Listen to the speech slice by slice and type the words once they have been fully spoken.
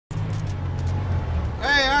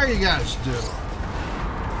How you guys doing?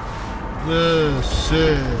 This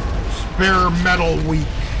is Bare Metal Week.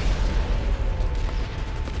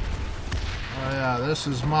 Oh yeah, this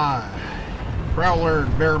is my Prowler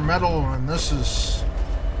and Bare Metal, and this is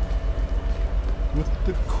with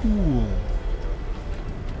the cool.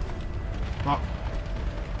 Oh.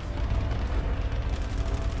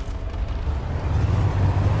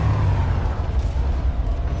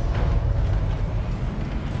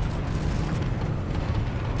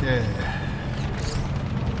 Okay.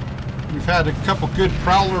 We've had a couple good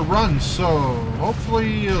Prowler runs, so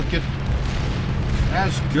hopefully it'll get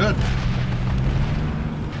as good.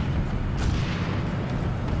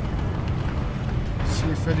 Let's see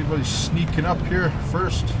if anybody's sneaking up here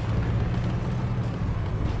first.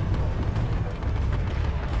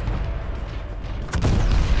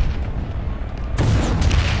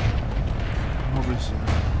 Nobody's there.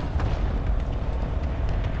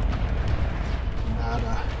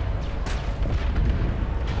 Nada.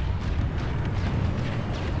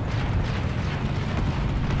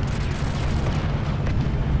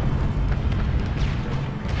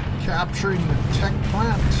 Capturing the tech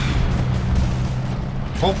plant.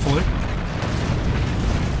 Hopefully.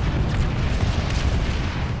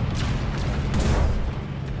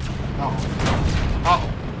 Oh. Oh.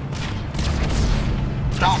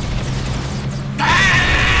 Stop.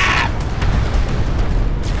 Ah!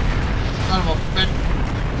 Son of a bitch.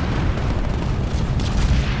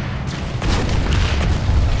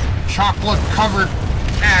 Chocolate covered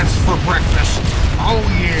ants for breakfast. Oh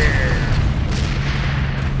yeah.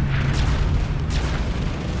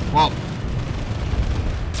 Well,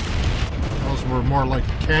 those were more like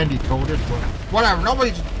candy coated, but whatever.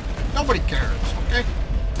 Nobody cares. Okay.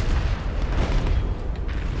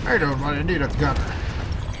 How you doing, buddy? I need a gunner.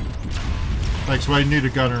 Thanks, buddy. Need a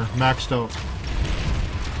gunner. Maxed out.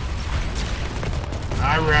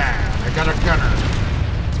 All right, I got a gunner.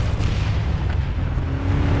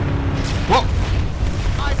 Whoa!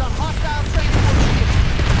 Eyes on hostile transport.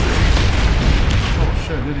 Oh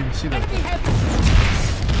shit! I didn't even see that.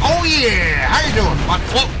 Oh yeah! How you doing, bud?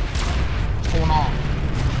 Whoa! What's going on?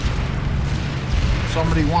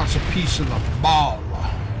 Somebody wants a piece of the ball.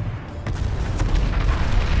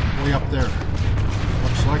 Way up there.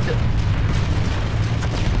 Looks like it.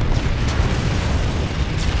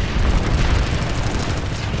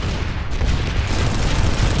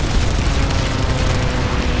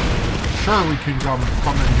 Sure we can come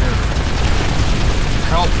in here.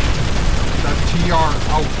 Help that TR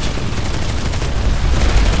out.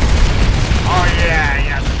 Oh yeah,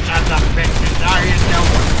 you sons of bitches. How you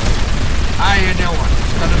doing? How you doing?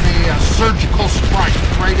 It's gonna be a surgical strike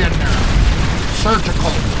right in there.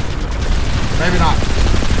 Surgical. Maybe not.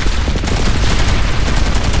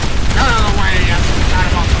 Get out of the way, you son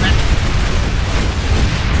of a bitch.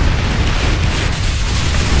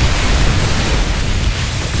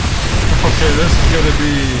 Okay, this is gonna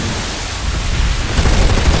be...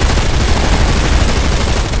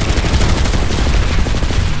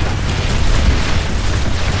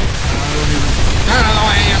 Get out of the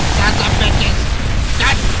way, you sons of bitches!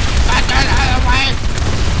 Get out of the way!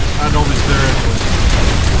 Nobody's there anyway.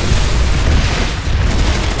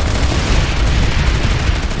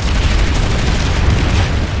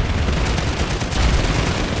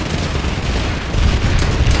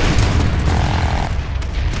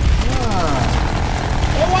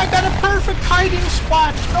 Oh, I got a perfect hiding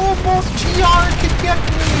spot! No more TR can get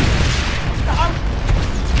me!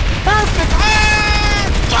 Perfect! Ah!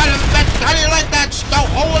 Son of a bitch! How do you like that stuff?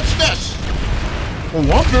 Oh, what's this? Oh,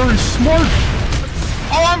 I'm very smart.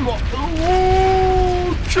 Oh,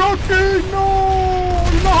 oh, Chucky, no!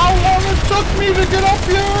 You know how long it took me to get up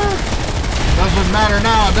here? Doesn't matter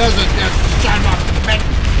now, does it? Just son of a bitch.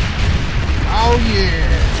 Oh,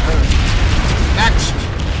 yeah. Next.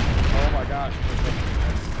 Oh my gosh.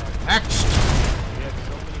 Next. We have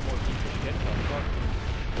so many more people to get from.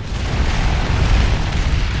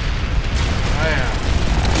 Oh, yeah.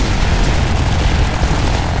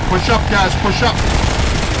 Push up, guys, push up.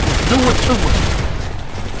 Do it to it.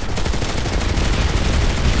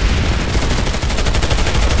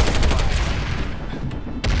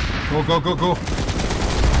 Go, go, go, go.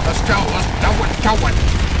 Let's go, let's do it, do it.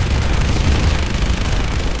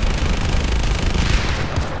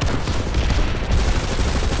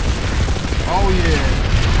 Oh, yeah.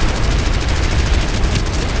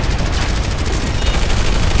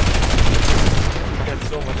 I got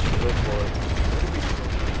so much to live for.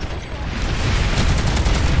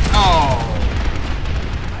 Oh.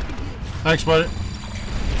 Thanks, buddy.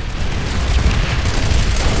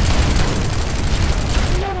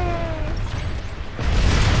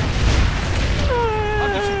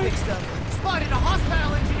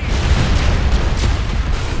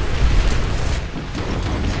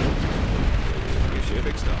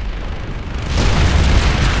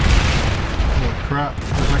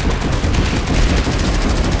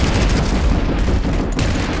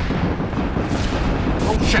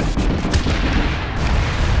 Oh shit!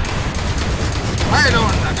 How you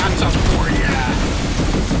doing? I got something for you.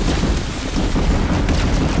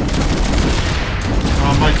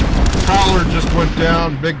 My Prowler just went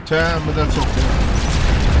down big time, but that's okay.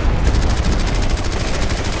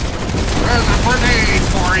 There's a grenade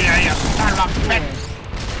for you, you son of a bitch!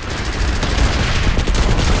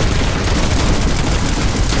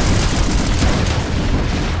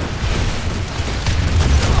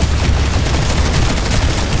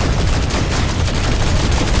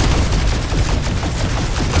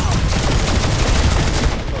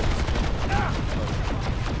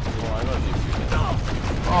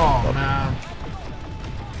 Oh man.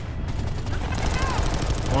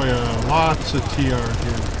 Oh yeah, lots of TR here.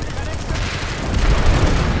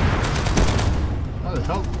 How the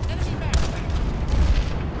hell?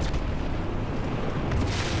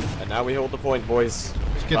 And now we hold the point, boys.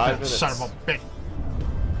 Let's get that son of a bitch.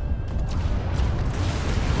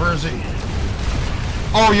 Where is he?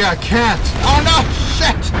 Oh yeah, I can't. Oh no,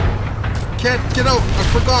 shit! Can't get out, I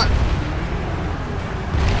forgot.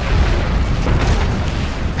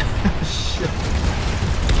 Shit.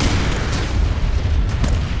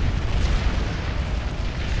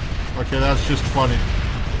 Okay, that's just funny.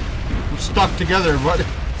 We're stuck together, buddy.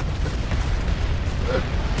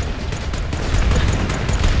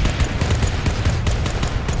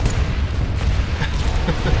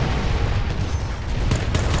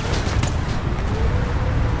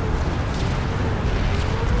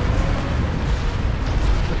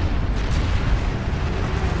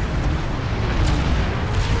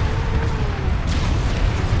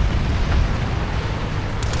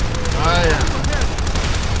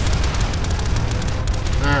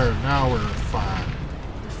 Now we're fine.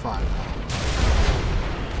 We're fine now.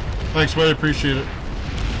 Thanks, buddy. Appreciate it.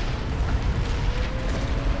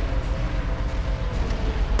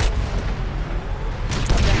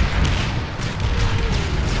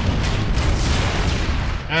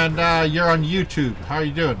 And you're on YouTube. How are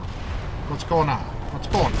you doing? What's going on? What's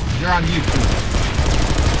going on? You're on YouTube.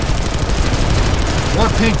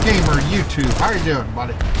 Warpaint Gamer YouTube. How are you doing,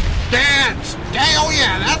 buddy? Dance! Oh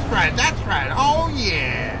yeah, that's right, that's right. Oh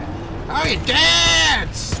yeah. Oh yeah,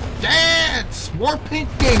 dance! Dance! Warpaint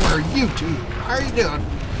Gamer YouTube. How are you doing?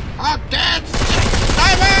 Oh, dance!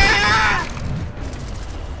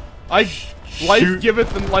 Life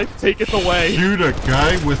giveth and life taketh away. Shoot a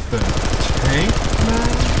guy with the tank, man?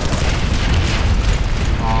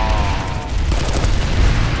 Oh.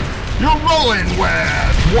 You're rolling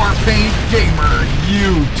with Warpaint Gamer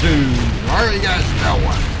YouTube. How are you guys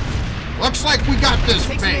doing? Looks like we got this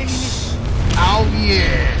base. Oh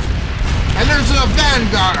yeah. And there's a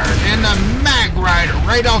Vanguard and a Mag Rider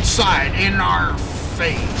right outside in our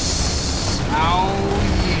face. Oh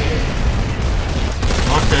yeah.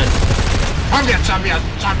 Okay. Come get some, you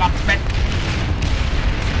son of a bitch.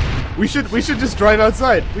 We should just drive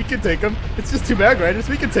outside. We can take them. It's just two Mag Riders.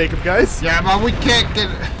 We can take them, guys. Yeah, but we can't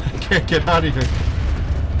get out of here.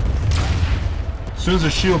 As soon as the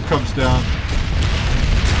shield comes down.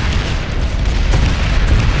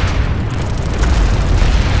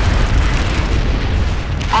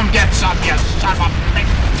 Come get some, you son of a bitch!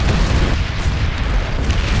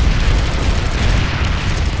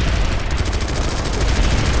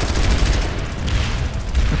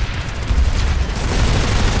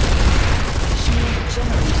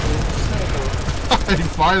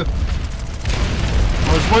 I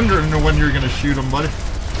was wondering when you were gonna shoot him, buddy.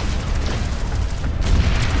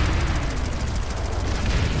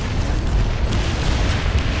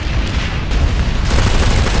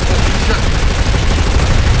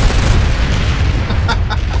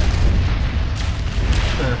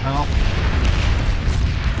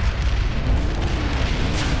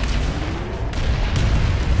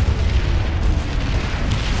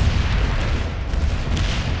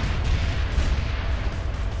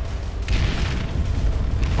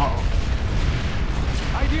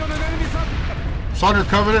 Thunder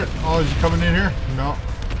Covenant? Oh, is he coming in here? No.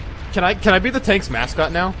 Can I be the tank's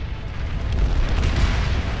mascot now?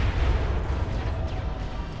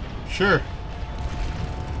 Sure.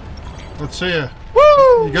 Let's see ya.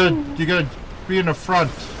 Woo! You gotta be in the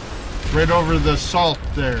front. Right over the salt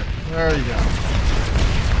there. There you go.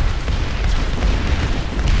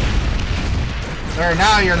 There,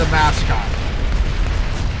 now you're the mascot.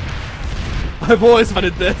 I've always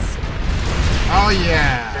wanted this. Oh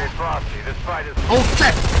yeah. Oh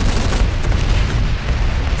shit!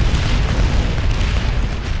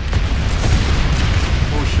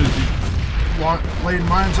 Oh shit, he laid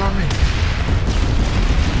mines on me.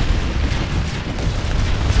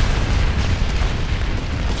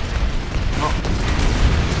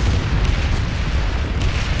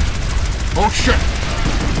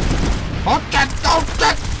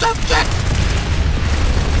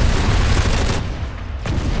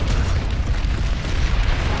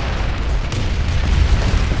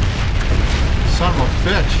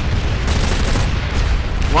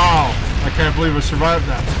 we survived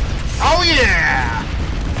that. Oh yeah!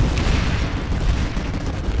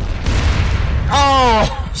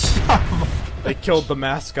 Oh, son of They killed the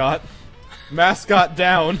mascot. Mascot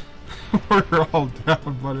down. a- we're all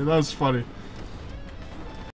down, buddy. That was funny.